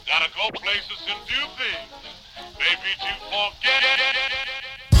Gotta go places and do things. Maybe to forget.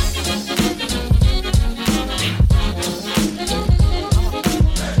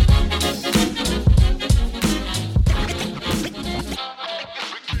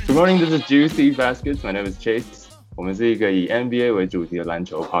 ，Good morning, this is Juicy Baskets. My name is Chase. 我们是一个以 NBA 为主题的篮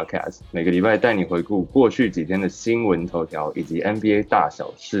球 podcast， 每个礼拜带你回顾过去几天的新闻头条以及 NBA 大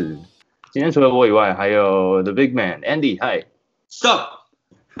小事。今天除了我以外，还有 The Big Man Andy，Hi。Stop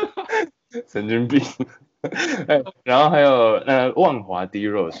神经病。然后还有万华 D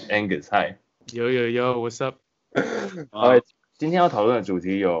Rose Angus，Hi。有 ，What's up？ 今天要讨论的主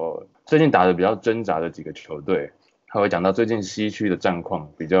题有最近打得比较挣扎的几个球队，还会讲到最近西区的战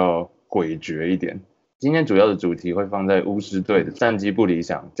况比较诡谲一点。今天主要的主题会放在巫师队的战绩不理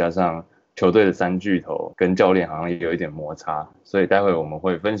想，加上球队的三巨头跟教练好像也有一点摩擦，所以待会我们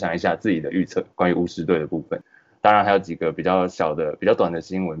会分享一下自己的预测，关于巫师队的部分。当然还有几个比较小的、比较短的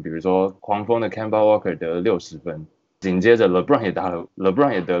新闻，比如说黄蜂的 Kemba Walker 得了60分，紧接着 LeBron 也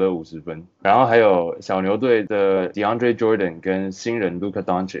得了50分，然后还有小牛队的 DeAndre Jordan 跟新人 Luka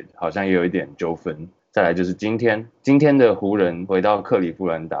Doncic 好像也有一点纠纷。再来就是今天的湖人回到克利夫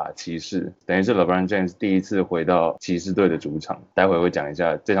兰打骑士，等于是 LeBron James 第一次回到骑士队的主场，待会会讲一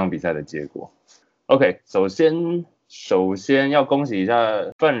下这场比赛的结果。OK， 首先要恭喜一下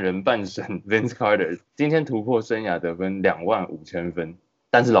半人半神 Vince Carter， 今天突破生涯得分25000分，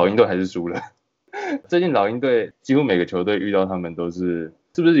但是老鹰队还是输了。最近老鹰队几乎每个球队遇到他们都是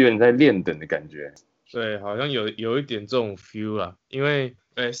不是有点在练等的感觉？对，好像有一点这种 feel 啦，因为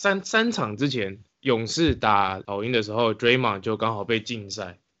三场之前勇士打老鹰的时候 ，Draymond 就刚好被禁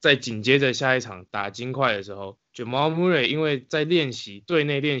赛，在紧接着下一场打金块的时候 ，Jamal Murray 因为在队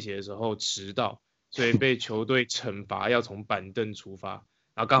内练习的时候迟到，所以被球队惩罚要从板凳出发，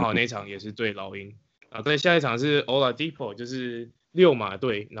然后刚好那场也是对老鹰，然后在下一场是 Oladipo 就是六马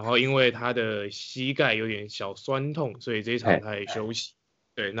队，然后因为他的膝盖有点小酸痛，所以这一场他也休息。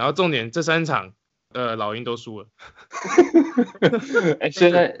对，然后重点这三场老鹰都输了。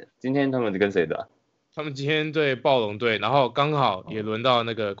今天他们跟谁打？他们今天对暴龙队，然后刚好也轮到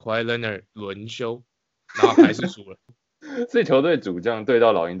那个 Kawhi Leonard 轮休，然后还是输了。所以球队主将对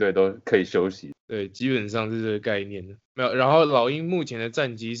到老鹰队都可以休息。对，基本上是这个概念。没有，然后老鹰目前的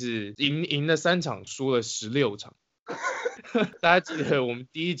战绩是赢了3场，输了16场。大家记得我们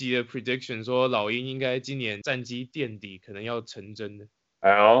第一集的 prediction 说老鹰应该今年战绩垫底，可能要成真的。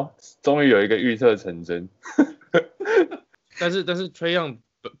哎呦，终于有一个预测成真。但是 Trae Young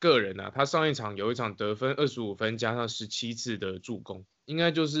个人啊，他上一场有一场得分25分加上17次的助攻，应该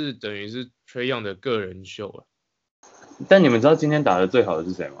就是等于是 Trae Young 的个人秀了。但你们知道今天打的最好的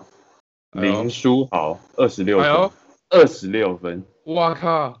是谁吗？林书豪26分，26分。哇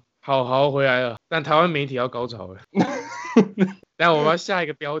靠，好回来了，但台湾媒体要高潮了。但我们要下一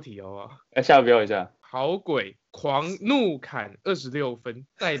个标题好不好？下标一下。好鬼狂怒砍26分，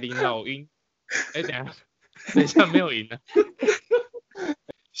带领老鹰。等一下没有赢了。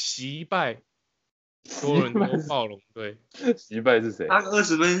惜败多伦多暴龙队。惜败是谁？他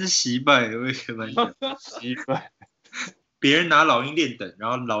20分是惜败，我也觉得蛮像。惜败。别人拿老鹰练等，然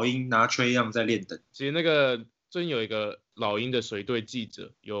后老鹰拿Trae Young在练等。其实那个最近有一个老鹰的水队记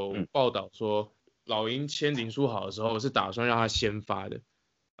者有报道说，老鹰签林书豪的时候是打算让他先发的，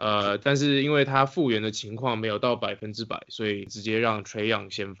但是因为他复原的情况没有到100%，所以直接让Trae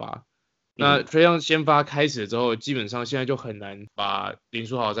Young先发。那Trae Young先发开始之后，基本上现在就很难把林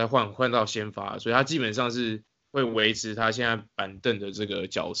书豪再换到先发，所以他基本上是会维持他现在板凳的这个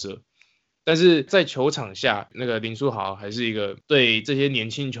角色。但是在球场下，那个林书豪还是一个对这些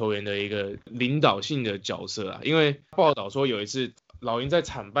年轻球员的一个领导性的角色啊。因为报道说有一次老鹰在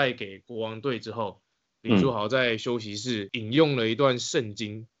惨败给国王队之后，林书豪在休息室引用了一段圣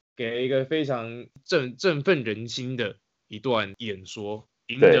经，给了一个非常振奋人心的一段演说，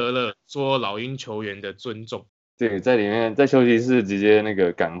赢得了所有老鹰球员的尊重。对，在里面在休息室直接那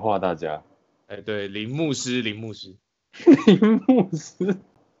个感化大家。对，林牧师。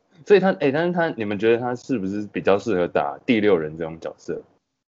所以但是你们觉得他是不是比较适合打第6人这种角色？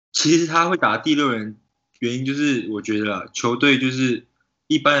其实他会打第6人，原因就是我觉得啦，球队就是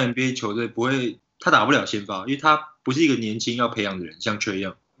一般 NBA 球队不会，他打不了先发，因为他不是一个年轻要培养的人，像Trae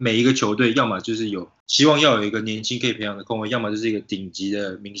Young，每一个球队要么就是希望要有一个年轻可以培养的控卫，要么就是一个顶级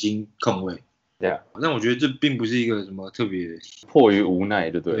的明星控卫。对啊，但我觉得这并不是一个什么特别迫于无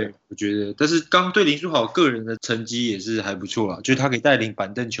奈，对不对？我觉得，但是刚对林书豪个人的成绩也是还不错啦，就是他可以带领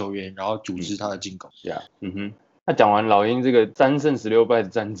板凳球员，然后组织他的进攻。那讲完老鹰这个3胜16败的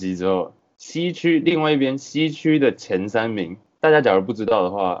战绩之后，另外一边西区的前3名，大家假如不知道的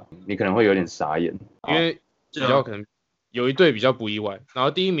话，你可能会有点傻眼，因为比较可能有一队比较不意外，然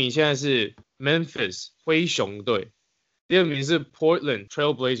后第一名现在是 Memphis 灰熊队，第二名是 Portland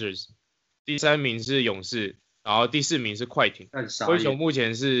Trail Blazers， 第三名是勇士，然后第四名是快艇。灰熊目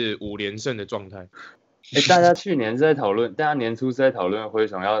前是5连胜的状态。大家去年是在讨论，大家年初是在讨论灰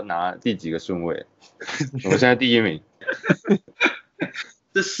熊要拿第几个顺位，我现在第一名。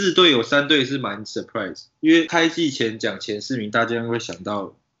这4队有3队是蛮 surprise， 因为开季前讲前4名，大家会想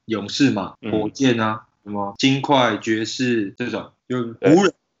到勇士嘛、火箭啊、什么金块、爵士这种，就湖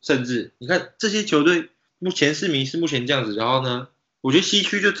人，甚至你看这些球队，目前4名是目前这样子，然后呢，我觉得西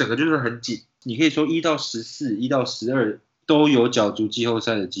区就整个就是很紧，你可以说1到14、1到12都有角逐季后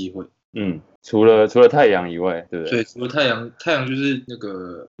赛的机会。除了太阳以外，对不对？对，除了太阳就是那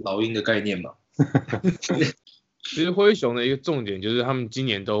个老鹰的概念嘛。其实灰熊的一个重点就是他们今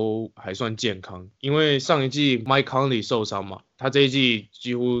年都还算健康，因为上一季 Mike Conley 受伤嘛，他这一季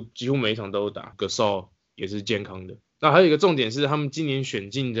几乎每一场都有打 ，Gasol 也是健康的。那还有一个重点是他们今年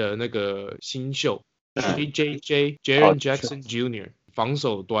选进的那个新秀 JJJ Jaren Jackson Jr. 防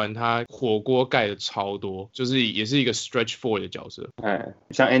守端他火锅盖的超多，就是也是一个 stretch four 的角色。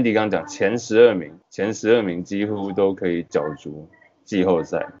像 Andy 刚刚讲，前12名几乎都可以角逐季后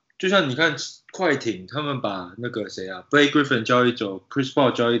赛。就像你看快艇，他们把那个谁啊 ，Blake Griffin 交易走 ，Chris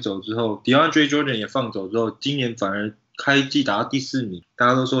Paul 交易走之后 ，DeAndre Jordan 也放走之后，今年反而开季打到第4名，大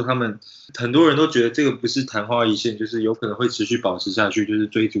家都说他们很多人都觉得这个不是昙花一现，就是有可能会持续保持下去，就是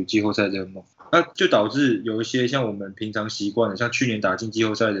追逐季后赛这个梦。那就导致有一些像我们平常习惯的，像去年打进季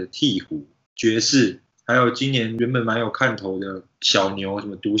后赛的鹈鹕、爵士，还有今年原本蛮有看头的小牛，什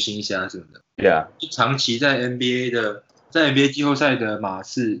么独行侠什么的，长期在 NBA 季后赛的马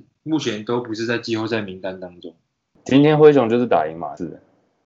刺。目前都不是在季后赛名单当中。今天灰熊就是打赢马刺，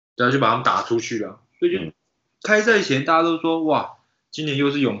然后就把他们打出去了。所以就开赛前大家都说哇，今年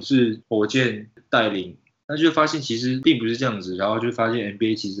又是勇士、火箭带领，那就发现其实并不是这样子，然后就发现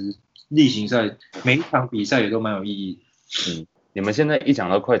NBA 其实例行赛每一场比赛也都蛮有意义。你们现在一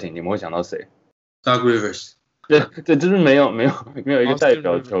讲到快艇，你们会想到谁 ？Doug Rivers。对，就是没有一个代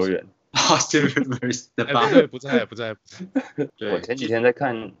表球员。Austin Rivers 的吧？不在。我前几天在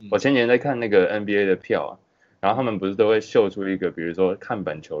看那个 NBA 的票然后他们不是都会秀出一个，比如说看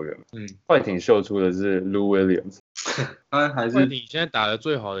板球员，快艇秀出的是 Lou Williams， 他还是快艇现在打的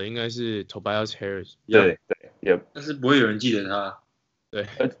最好的应该是 Tobias Harris， 对，但是不会有人记得他，对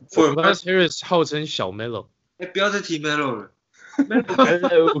 ，Tobias Harris 号称小 Melo， 不要再提 Melo 了。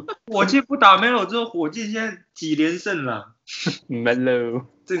火箭不打 Melo 之后，火箭现在几连胜了 ？Melo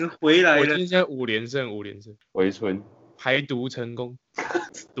这个回来了，火箭现在5连胜，回春排毒成功，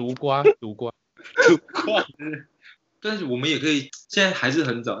毒瓜。但是我们也可以，现在还是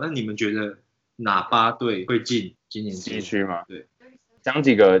很早。那你们觉得哪8队会进今年西区吗？对，讲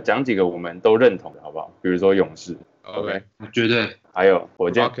几个我们都认同的好不好？比如说勇士 ，OK， 绝对，还有火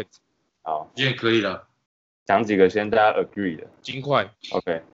箭， Rockets， 好，今天可以了。讲几个先大家 agree 的，金块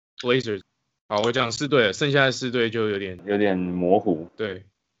 ，OK， Blazers， 好，我讲4队了，剩下的4队就有点模糊，对，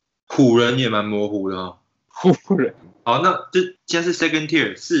湖人也蛮模糊的哦。湖人，好，那这现在是 second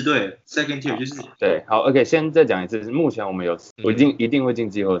tier 4队 ，second tier 就是对，好 ，OK， 先再讲一次，目前我们有一定会进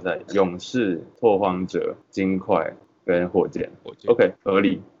季后赛，勇士、拓荒者、金块跟火箭 ，OK， 合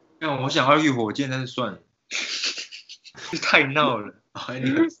理。我想要去火箭，但是算了，太闹了。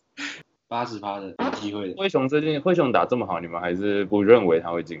80%的有机会的。灰熊打这么好，你们还是不认为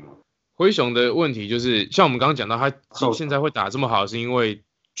他会进吗？灰熊的问题就是，像我们刚刚讲到，他现在会打这么好，是因为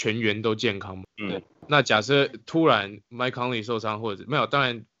全员都健康嘛。那假设突然 Mike Conley 受伤，或者没有，当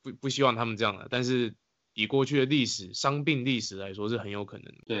然不希望他们这样了，但是以过去的历史伤病历史来说是很有可能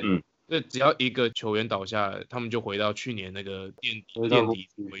的。对，那只要一个球员倒下，他们就回到去年那个垫底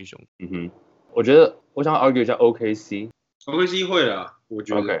灰熊。我觉得我想 argue 一下 OKC 会啦，我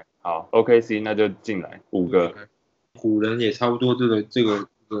觉得。OK， 好 ，OKC 那就进来5个。湖人也差不多这个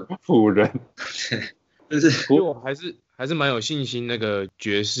湖人，但是所以我还是蛮有信心，那个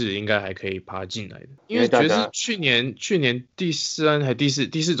爵士应该还可以爬进来的，因为爵士去年第3还第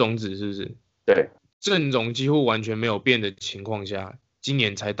四种子是不是？对，阵容几乎完全没有变的情况下，今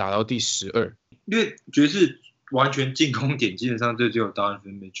年才打到第12。因为爵士完全进攻点基本上就只有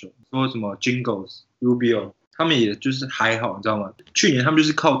Donovan Mitchell， 说什么 Jingles、Rubio， 他们也就是还好，你知道吗？去年他们就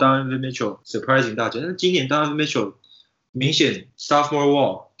是靠 Donovan Mitchell surprising 大家，但是今年 Donovan Mitchell 明显 sophomore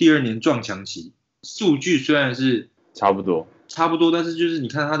wall 第2年撞墙期，数据虽然是差不多，但是就是你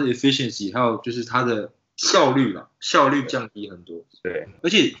看他的 efficiency， 还有就是他的效率降低很多。对，而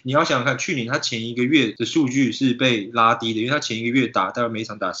且你要想想看，去年他前一个月的数据是被拉低的，因为他前一个月大概每一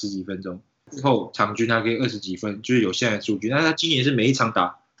场打10几分钟，之后场均他可以20几分，就是有现在的数据。但是他今年是每一场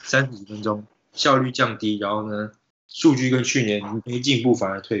打30几分钟，效率降低，然后呢数据跟去年没进步，反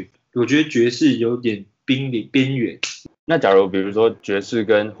而退步。我觉得爵士有点边缘。那假如比如说爵士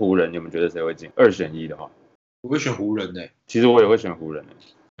跟湖人，你们觉得谁会进？2选1的话，我会选湖人欸。其实我也会选湖人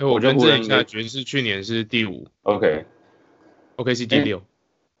我觉得湖人更正一下，爵士去年是第5 ，OKC 第6，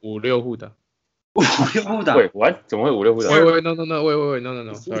 5-6互打。5-6互打。喂，我怎么会5-6互打？喂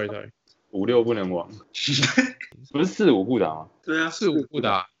 ，no，sorry， 5-6不能往，不是4-5互打吗？对啊，4-5互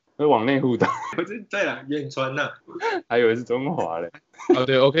打。会往内互打，我这在啦，远传呐。还以为是中华嘞。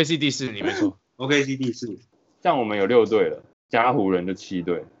对 ，OKC 第4，你没错。OKC 第4。像我们有6队了，加湖人就7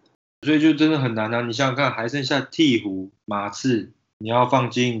队，所以就真的很难啊！你想想看，还剩下鹈鹕、马刺，你要放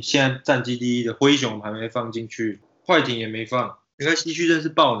进现在战绩第1的灰熊还没放进去，快艇也没放。你看西区真是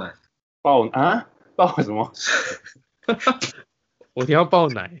爆奶。爆什么？我听到爆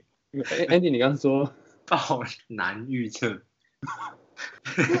奶。Andy， 你刚说爆难预测。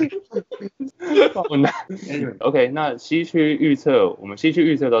爆难。OK， 那西区预测，我们西区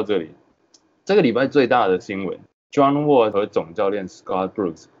预测到这里。这个礼拜最大的新闻 ，John Wall 和总教练 Scott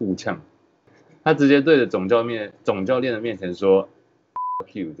Brooks 互呛，他直接对着总教练的面前说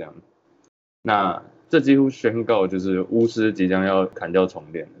 "F you" 这样。那这几乎宣告就是巫师即将要砍掉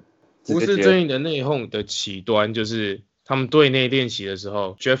重练了。巫师最近的内讧的起端就是他们队内练习的时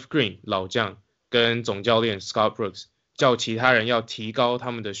候 ，Jeff Green 老将跟总教练 Scott Brooks 叫其他人要提高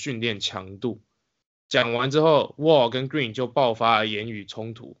他们的训练强度。讲完之后 ，Wall 跟 Green 就爆发了言语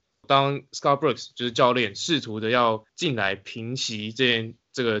冲突。当 Scott Brooks 就是教练试图的要进来平息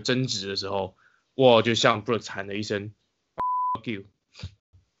这个争执的时候 ，Wall 就向 Brooks 喊了一声 "Fuck you"。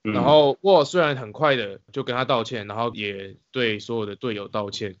然后 Wall 虽然很快的就跟他道歉，然后也对所有的队友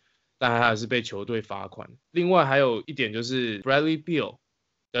道歉，但他还是被球队罚款。另外还有一点就是 Bradley Beal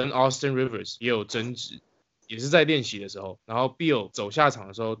跟 Austin Rivers 也有争执，也是在练习的时候，然后 Beal 走下场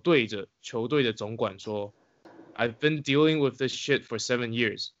的时候对着球队的总管说 "I've been dealing with this shit for 7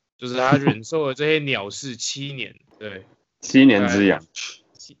 years"。就是他忍受了这些鸟事7年，对，7年之痒，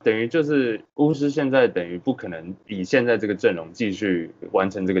等于就是巫师现在等于不可能以现在这个阵容继续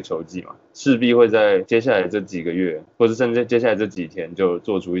完成这个球季嘛，势必会在接下来这几个月，或者甚至接下来这几天就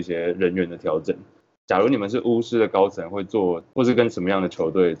做出一些人员的调整。假如你们是巫师的高层，会做或是跟什么样的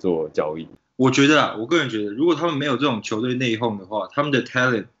球队做交易？我觉得啊，我个人觉得，如果他们没有这种球队内讧的话，他们的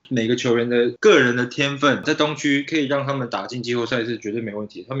talent 每个球员的个人的天分，在东区可以让他们打进季后赛是绝对没问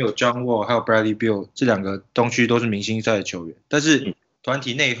题。他们有 John Wall 还有 Bradley Beal 这2个东区都是明星赛的球员，但是团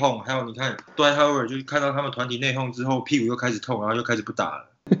体内讧，还有你看 Dwight Howard 就是看到他们团体内讧之后，屁股又开始痛，然后又开始不打了，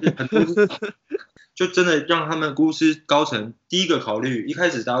很多就真的让他们巫师高层第一个考虑，一开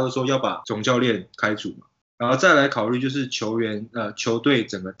始大家都说要把总教练开除嘛，然后再来考虑就是球队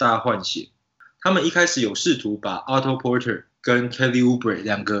整个大换血。他们一开始有试图把 Otto Porter 跟 Kelly Oubre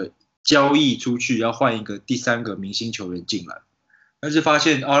 2个交易出去，要换一个第3个明星球员进来，但是发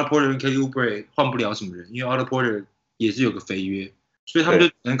现 Otto Porter 跟 Kelly Oubre 换不了什么人，因为 Otto Porter 也是有个肥约，所以他们就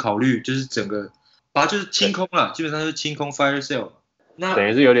只能考虑就是整个把就是清空了，基本上就是清空 fire sale 嘛。那等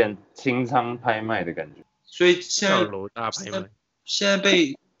于是有点清仓拍卖的感觉。所以现在楼大拍卖，现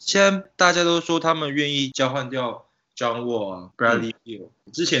在大家都说他们愿意交换掉John Wall 啊 ，Bradley Beal，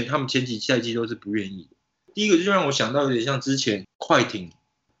之前他们前几赛季都是不愿意的。第一个就让我想到有点像之前快艇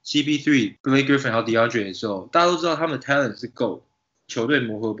CP3、Blake Griffin 还有 DeAndre 的时候，大家都知道他们的 talent 是够的，球队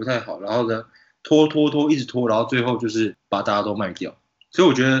磨合不太好，然后呢拖一直拖，然后最后就是把大家都卖掉。所以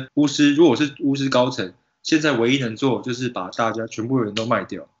我觉得如果是巫师高层，现在唯一能做就是把大家全部人都卖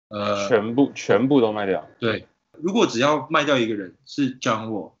掉，全部都卖掉。对，如果只要卖掉一个人是 John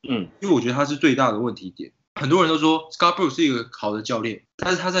Wall，因为我觉得他是最大的问题点。很多人都说 Scott Brooks 是一个好的教练，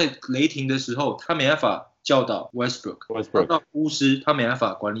但是他在雷霆的时候，他没办法教导 Westbrook， 到巫师他没办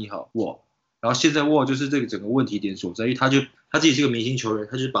法管理好 Wall， 然后现在 Wall 就是这个整个问题点所在，因为他自己是个明星球员，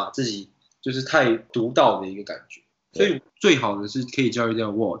他就把自己就是太独到的一个感觉，所以最好的是可以交易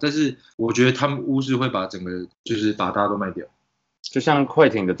掉 Wall， 但是我觉得他们巫师会把整个就是把大家都卖掉，就像快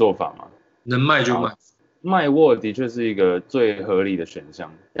艇的做法嘛，能卖就卖。卖沃的确是一个最合理的选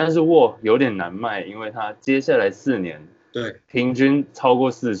项，但是沃有点难卖，因为他接下来4年对平均超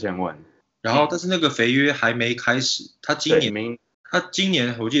过4000万，然后但是那个肥约还没开始，他今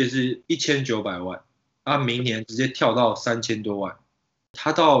年我记得是1900万，他明年直接跳到3000多万，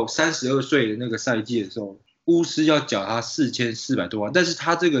他到32岁的那个赛季的时候，巫师要缴他4400多万，但是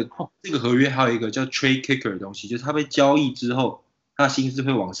他这个合约还有一个叫 trade kicker 的东西，就是他被交易之后，他的薪资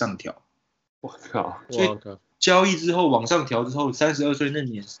会往上调。我靠！所以交易之后往上调之后，32岁那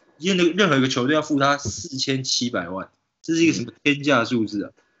年，任何一个球队要付他4700万，这是一个什么天价数字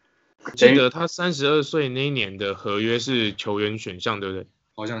啊？记得他32岁那一年的合约是球员选项，对不对？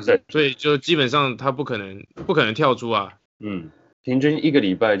好像是对。所以就基本上他不可能跳出啊。平均一个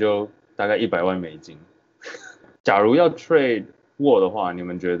礼拜就大概100万美金。假如要 trade Wall 的话，你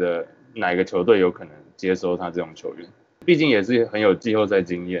们觉得哪个球队有可能接收他这种球员？毕竟也是很有季后赛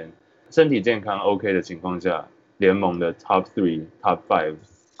经验，身体健康 OK 的情况下，联盟的 Top 3、Top 5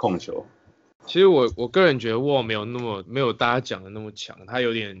控球。其实我个人觉得 Wall 没有大家讲的那么强，他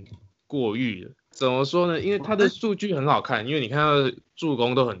有点过誉了。怎么说呢？因为他的数据很好看，因为你看他的助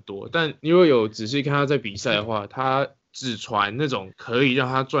攻都很多，但你如果有仔细看他在比赛的话，他只传那种可以让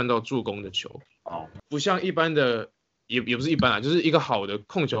他赚到助攻的球，不像一般的，也不是一般啊，就是一个好的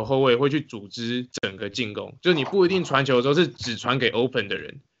控球后卫会去组织整个进攻，就是你不一定传球的时候是只传给 open 的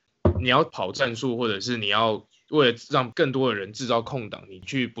人，你要跑战术，或者是你要为了让更多的人制造空档，你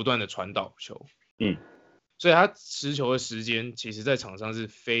去不断的传导球。所以他持球的时间其实在场上是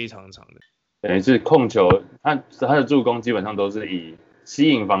非常长的。等于是控球，他的助攻基本上都是以吸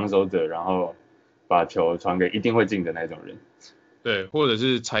引防守者，然后把球传给一定会进的那种人。对，或者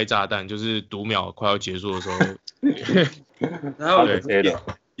是拆炸弹，就是读秒快要结束的时候。然后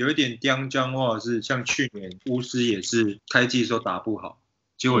有一点刁僵话是，像去年巫师也是开季的时候打不好，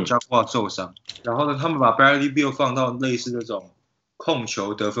结果僵话受伤，然后呢，他们把 Bradley Beal 放到类似那种控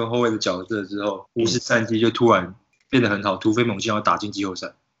球得分后卫的角色之后，巫师战绩就突然变得很好，突飞猛进，要打进季后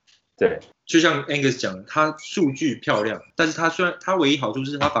赛。对，就像 Angus 讲的，他数据漂亮，但是他虽然他唯一好处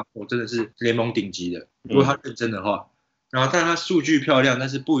是他防守真的是联盟顶级的，如果他认真的话，然后但他数据漂亮，但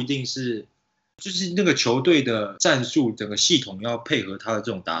是不一定是，就是那个球队的战术整个系统要配合他的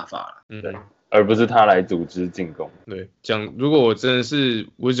这种打法对，而不是他来组织进攻。对，如果我真的是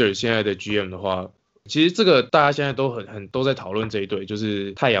Wizards 现在的 GM 的话，其实这个大家现在都在讨论这一队，就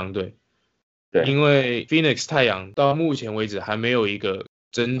是太阳队。对，因为 Phoenix 太阳到目前为止还没有一个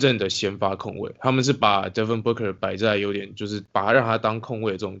真正的先发控卫，他们是把 Devin Booker 摆在有点就是让他当控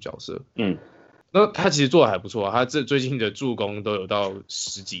卫的这种角色。那他其实做的还不错啊，他最近的助攻都有到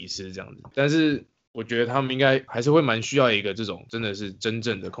10几次这样子，但是我觉得他们应该还是会蛮需要一个这种真的是真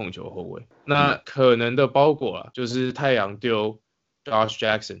正的控球后卫。那可能的包裹啊，就是太阳丢 Josh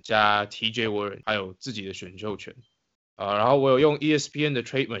Jackson 加 TJ Warren 还有自己的选秀权。然后我有用 ESPN 的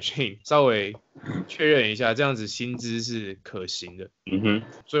Trade Machine 稍微确认一下，这样子薪资是可行的。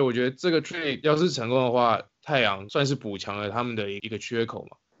所以我觉得这个 Trade 要是成功的话，太阳算是补强了他们的一个缺口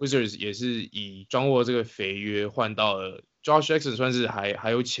嘛。Wizards 也是以John Wall这个肥约换到了 Josh Jackson， 算是还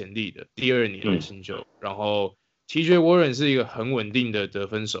有潜力的第2年的新秀。然后 TJ Warren 是一个很稳定的得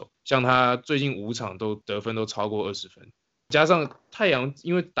分手，像他最近5场得分都超过20分。加上太阳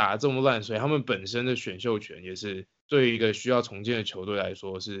因为打这么烂，所以他们本身的选秀权也是对于一个需要重建的球队来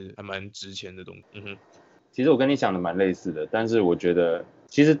说是还蛮值钱的东西。其实我跟你想的蛮类似的，但是我觉得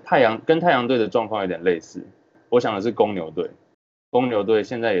其实太阳队的状况有点类似。我想的是公牛队。公牛队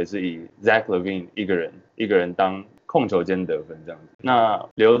现在也是以 Zach LaVine 一个人当控球兼得分这样子。那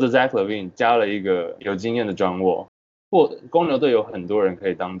留着 Zach LaVine 加了一个有经验的 John Wall， 公牛队有很多人可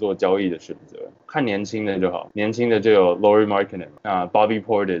以当做交易的选择，看年轻的就好。年轻的就有 Lauri Markkanen、Bobby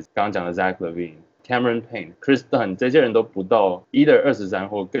Portis， 刚刚讲的 Zach LaVine、Cameron Payne、Chris Dunn， 这些人都不到either 23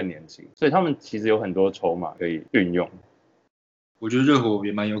或更年轻，所以他们其实有很多筹码可以运用。我觉得热火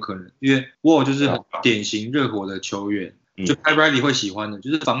也蛮有可能，因为 Wall 就是很典型热火的球员。就 Pat Riley 会喜欢的，就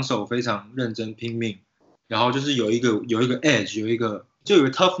是防守非常认真拼命，然后就是有一个 edge， 有一个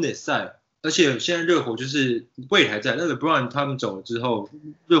toughness 在，而且现在热火就是胃还在，那个 LeBron 他们走了之后，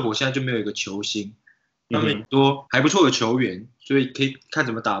热火现在就没有一个球星，他们很多还不错的球员，所以可以看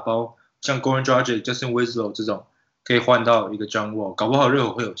怎么打包，像 Goran Dragic、Justin Winslow 这种可以换到一个 John Wall， 搞不好热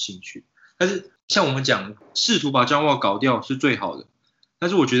火会有兴趣。但是像我们讲，试图把 John Wall 搞掉是最好的，但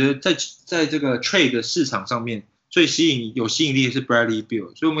是我觉得在这个 trade 的市场上面。最有吸引力的是 Bradley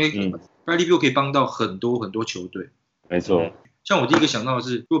Beal， 所以我们Bradley Beal 可以帮到很多很多球队。没错，像我第一个想到的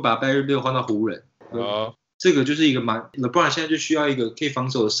是，如果把 Bradley Beal 换到湖人，这个就是一个LeBron 现在就需要一个可以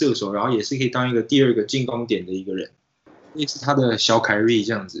防守的射手，然后也是可以当一个第2个进攻点的一个人，类似他的小凯瑞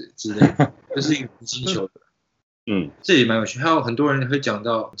这样子之类的，就是一个明星球的。这也蛮有趣。还有很多人会讲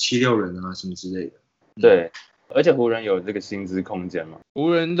到76人啊什么之类的。对。而且湖人有这个薪资空间嘛？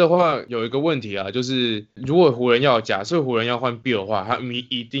湖人的话有一个问题啊，就是如果假设湖人要换 Beal 的话，他们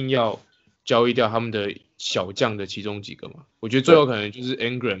一定要交易掉他们的小将的其中几个嘛。我觉得最有可能就是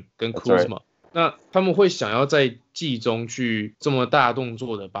Ingram 跟 Kuzma。那他们会想要在季中去这么大动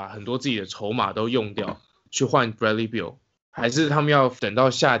作的把很多自己的筹码都用掉，去换 Bradley Beal， 还是他们要等到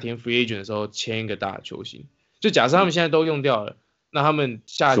夏天 Free Agent 的时候签一个大球星？就假设他们现在都用掉了，那他们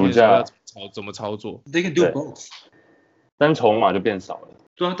夏天的时候要怎么操作 ？They can do both， 但筹码就变少了。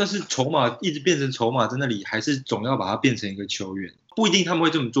对啊，但是筹码一直变成筹码在那里，还是总要把它变成一个球员。不一定他们会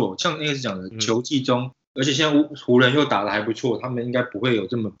这么做。像那个是讲的球季中，而且现在湖人又打得还不错，他们应该不会有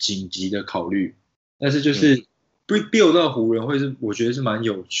这么紧急的考虑。但是就是build 到湖人会是我觉得是蛮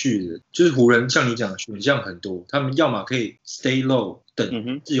有趣的，就是湖人像你讲的选项很多，他们要么可以 stay low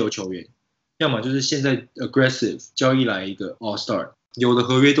等自由球员，要么就是现在 aggressive 交易来一个 All Star， 有的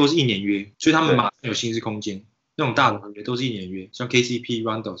合约都是1年约，所以他们马上有薪资空间。那种大的合约都是1年约，像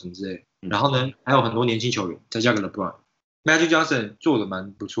KCP、Rondo 什么之类的。然后呢，还有很多年轻球员，再加个 LeBron。Magic Johnson 做的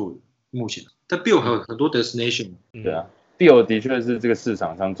蛮不错的，目前。但 Bill 还有很多 destination。对啊 ，Bill 的确是这个市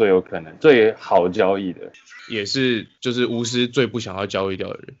场上最有可能、最好交易的，也是就是巫师最不想要交易掉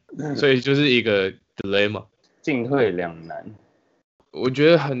的人，所以就是一个 dilemma， 进退两难。我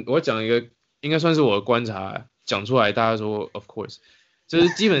觉得我讲一个应该算是我的观察，讲出来大家说 of course， 就是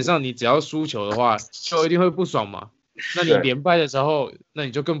基本上你只要输球的话，就一定会不爽嘛。那你连败的时候，那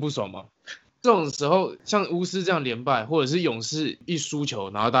你就更不爽嘛。这种时候，像巫师这样连败，或者是勇士一输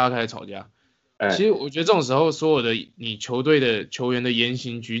球，然后大家开始吵架。其实我觉得这种时候，所有的你球队的球员的言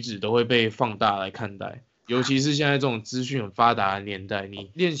行举止都会被放大来看待，尤其是现在这种资讯很发达的年代，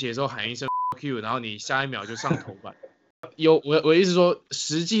你练习的时候喊一声 Q， 然后你下一秒就上头版。我的意思说，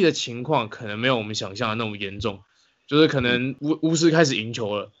实际的情况可能没有我们想象的那么严重，就是可能巫师开始赢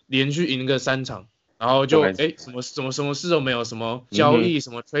球了，连续赢个3场。然后就什么事都没有，什么交易、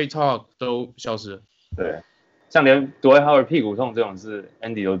什么 trade talk 都消失了。对，像连Dwight Howard屁股痛这种事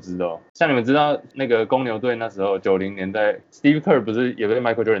 ，Andy 都知道。像你们知道那个公牛队那时候90年代 ，Steve Kerr 不是也被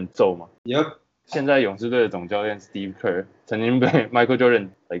Michael Jordan 揍吗？ Yep。现在勇士队的总教练 Steve Kerr 曾经被 Michael Jordan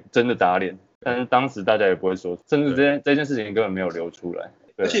真的打脸，但是当时大家也不会说，甚至这件事情根本没有流出来。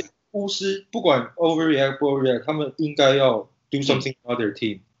而且巫师不管 overreact 不 overreact， 他们应该要 do something for their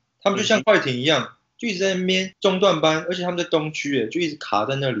team。他们就像快艇一样。就一直在那边中段班，而且他们在东区，就一直卡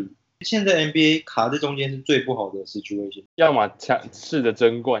在那里。现在 NBA 卡在中间是最不好的 situation， 要么试着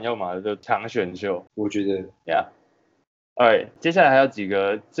争冠，要么就抢选秀。我觉得 ，Yeah。Alright， 接下来还有几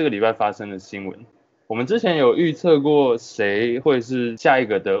个这个礼拜发生的新闻。我们之前有预测过谁会是下一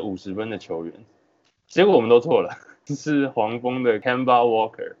个得50分的球员，结果我们都错了，是黄蜂的 Kemba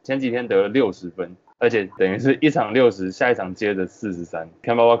Walker， 前几天得了60分，而且等于是一场60，下一场接着43。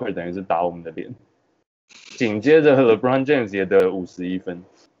Kemba Walker 等于是打我们的脸。紧接着 LeBron James 也得了51分，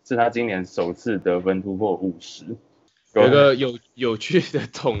是他今年首次得分突破50。有一个有趣的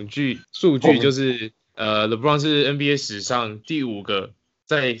统计数据，就是LeBron 是 NBA 史上第5个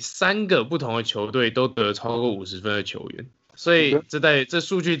在3个不同的球队都得超过50分的球员，所以这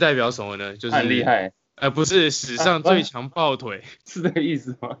数据代表什么呢？就是很厉害。不是史上最强抱腿，是这个意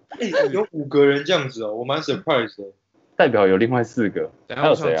思吗？有5个人这样子哦，我蛮 surprised 的。代表有另外4个，等一下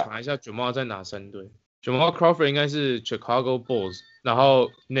我想查一下Jamal在哪3队。Jamal Crawford 应该是 Chicago Bulls， 然后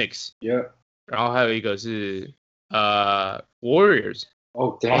Knicks， 然后还有一个是Warriors。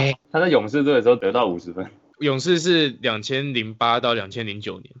哦，对，他在勇士队的时候得到50分。勇士是2008到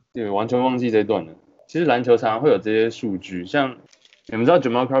2009年。对，完全忘记这段了。其实篮球常常会有这些数据，像你们知道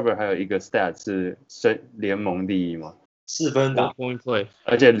Jamal Crawford 还有一个 stat 是联盟第1吗？4分打 point play，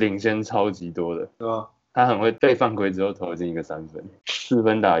 而且领先超级多的，对吧？他很会被犯规之后投进一个3分，4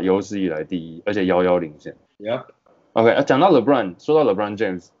分打有史以来第1，而且遥遥领先。OK， 讲到 LeBron， 说到 LeBron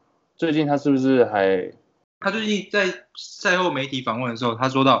James， 最近他是不是他最近在赛后媒体访问的时候，他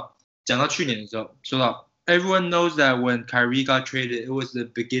讲到去年的时候，说到 Everyone knows that when Kyrie got traded, it was the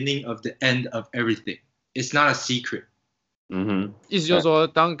beginning of the end of everything. It's not a secret. 意思就是说，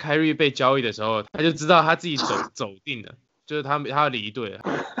当 Kyrie 被交易的时候，他就知道他自己走定了，就是他要离队了。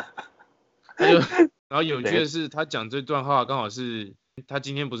然后有趣的是，他讲这段话刚好是他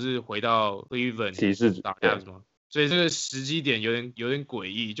今天不是回到 Cleveland 骑士打架是吗？所以这个时机点有点诡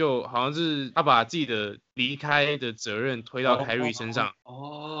异，就好像是他把自己的离开的责任推到 Kyrie 身上。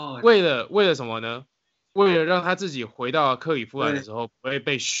为了什么呢？为了让他自己回到克里夫兰的时候不会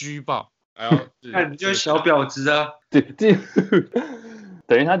被虚报。看你就是小婊子啊！对，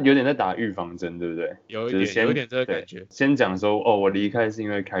等于他有点在打预防针，对不对？有一点这个感觉。先讲说，我离开是因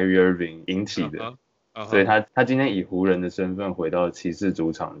为 Kyrie Irving 引起的，所以他今天以湖人的身份回到骑士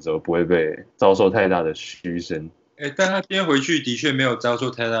主场的时候，不会被遭受太大的嘘声。但他今天回去的确没有遭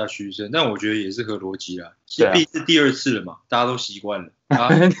受太大的嘘声，但我觉得也是合逻辑啦。毕竟是第2次了嘛，大家都习惯了。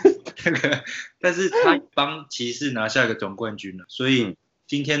但是他帮骑士拿下一个总冠军了，所以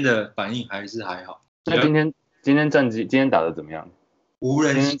今天的反应还是还好。那今天战绩今天打得怎么样？湖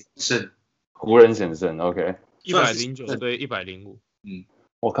人险胜。湖人险胜 ，OK。109对105。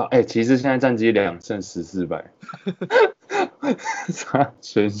我靠，骑士现在战绩2胜14败，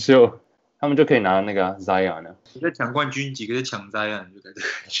选秀他们就可以拿那个 Zion 了。你在抢冠军，几个在抢 Zion， 就在这个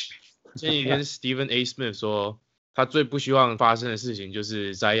感觉。前几天 Stephen A. Smith 说他最不希望发生的事情就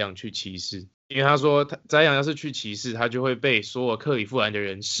是Zion去骑士，因为他说Zion要是去骑士，他就会被所有克里夫兰的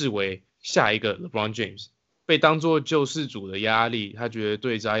人视为下一个 LeBron James， 被当作救世主的压力，他觉得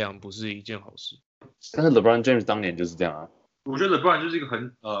对Zion不是一件好事。但是 LeBron James 当年就是这样啊。我觉得 LeBron 就是一个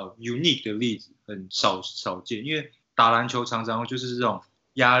很unique 的例子，很少见，因为打篮球常常就是这种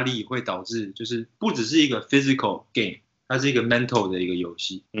压力会导致，就是不只是一个 physical game， 它是一个 mental 的一个游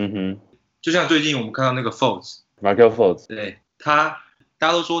戏。嗯哼，就像最近我们看到那个 Markelle Fultz， 对大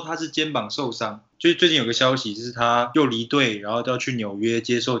家都说他是肩膀受伤，就是最近有个消息，就是他又离队，然后都要去纽约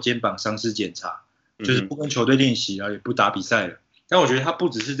接受肩膀伤势检查，就是不跟球队练习，然后也不打比赛了。但我觉得他不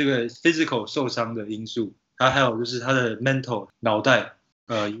只是这个 physical 受伤的因素，他还有就是他的 mental 脑袋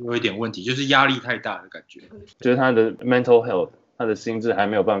有一点问题，就是压力太大的感觉。就是他的 mental health， 他的心智还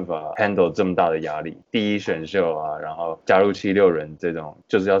没有办法 handle 这么大的压力。第一选秀啊，然后加入76人这种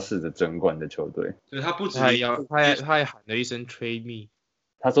就是要试着争冠的球队。对，他不止他还喊了一声吹密，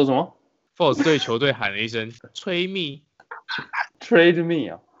他说什么 Fultz 对球队喊了一声吹密？Trade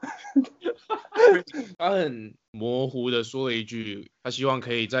me 啊！他很模糊的说了一句，他希望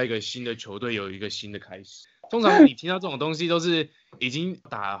可以在一个新的球队有一个新的开始。通常你听到这种东西都是已经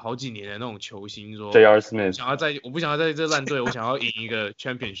打好几年的那种球星说 J.R. Smith， 我不想要在这烂队，我想要赢一个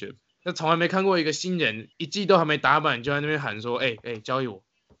championship。那从来没看过一个新人一季都还没打满就在那边喊说，交易我。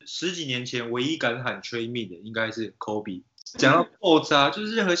10几年前唯一敢喊 trade me 的应该是 Kobe。讲到 Fultz 啊，就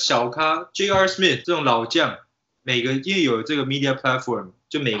是任何小咖 J.R. Smith 这种老将，每个因为有这个 media platform，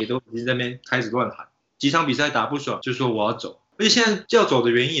 就每个都已经在那边开始乱喊，几场比赛打不爽就说我要走。而且现在要走的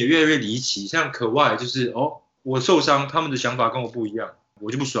原因也越来越离奇，像可外就是我受伤，他们的想法跟我不一样，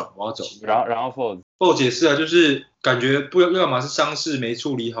我就不爽，我要走。然后 Fultz 也是啊，就是感觉要么是伤势没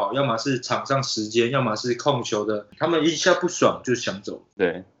处理好，要么是场上时间，要么是控球的，他们一下不爽就想走。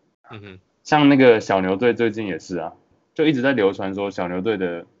对，像那个小牛队最近也是啊，就一直在流传说小牛队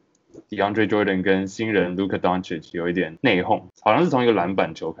的 DeAndre Jordan 跟新人 Luka Doncic 有一点内讧，好像是从一个篮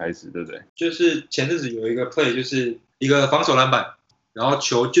板球开始，对不对？就是前阵子有一个 play， 就是一个防守篮板，然后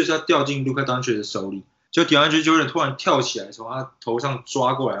球就是要掉进 Luka Doncic 的手里，就 DeAndre Jordan 突然跳起来从他头上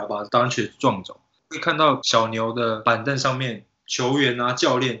抓过来，然后把 Doncic 撞走。会看到小牛的板凳上面球员啊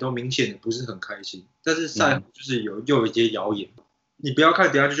教练都明显的不是很开心，但是赛后就是又有一些谣言。你不要看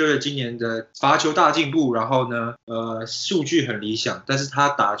DeAndre Jordan 今年的罚球大进步，然后呢数据很理想，但是他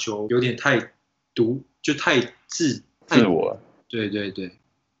打球有点太自我了。对。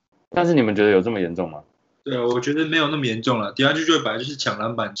但是你们觉得有这么严重吗？对啊，我觉得没有那么严重了。DeAndre Jordan 本来就是抢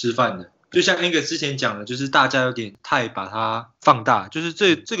篮板吃饭的，就像 Angus 之前讲的，就是大家有点太把它放大，就是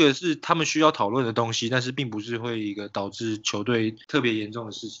这个是他们需要讨论的东西，但是并不是会一个导致球队特别严重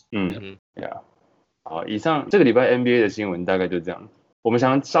的事情。好，以上这个礼拜 NBA 的新闻大概就这样。我们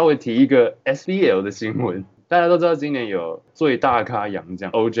想稍微提一个 SBL 的新闻，大家都知道今年有最大咖洋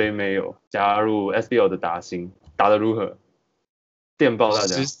将 OJ Mayo 加入 SBL 的打星，打得如何？电报大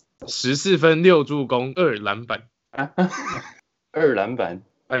家。14分6助攻2篮板。2篮板？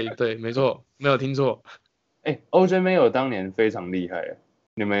对，没错，没有听错。OJ Mayo 当年非常厉害，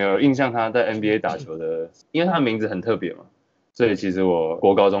你们有印象他在 NBA 打球的？因为他的名字很特别嘛，所以其实我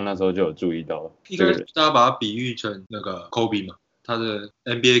国高中那时候就有注意到这个人。应该大家把他比喻成那个 Kobe 嘛，他的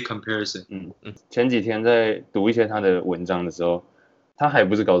NBA comparison。前几天在读一些他的文章的时候，他还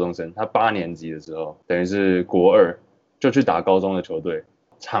不是高中生，他8年级的时候，等于是国2就去打高中的球队，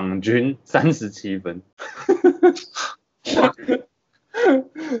场均37分。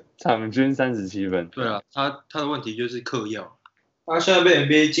场均37分。对啊，他的问题就是嗑药。他现在被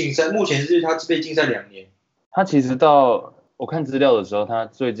NBA 禁赛，目前是他被禁赛2年。他其实到我看资料的时候，他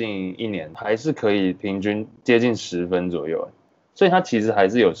最近1年还是可以平均接近10分左右，所以他其实还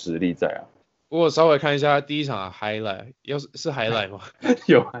是有实力在啊。我稍微看一下第一场的 highlight， 是 highlight 吗？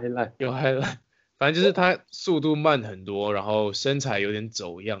有 highlight， 反正就是他速度慢很多，然后身材有点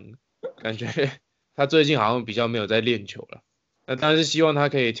走样，感觉他最近好像比较没有在练球了。那当然是希望他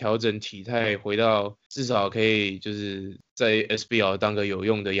可以调整体态，回到至少可以就是在 SBL 当个有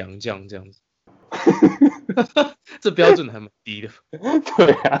用的洋将这样子。这标准还蛮低的。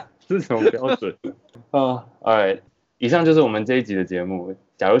对啊，这什么标准？Alright， 以上就是我们这一集的节目。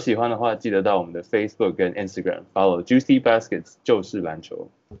假如喜欢的话，记得到我们的 Facebook 跟 Instagram follow Juicy Baskets 就是篮球，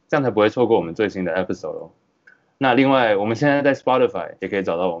这样才不会错过我们最新的 episode 哦。那另外，我们现在在 Spotify 也可以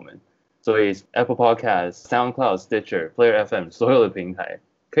找到我们，所以 Apple Podcast、SoundCloud、Stitcher、Player FM 所有的平台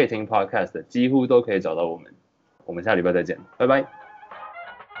可以听 podcast 的，几乎都可以找到我们。我们下礼拜再见，拜拜。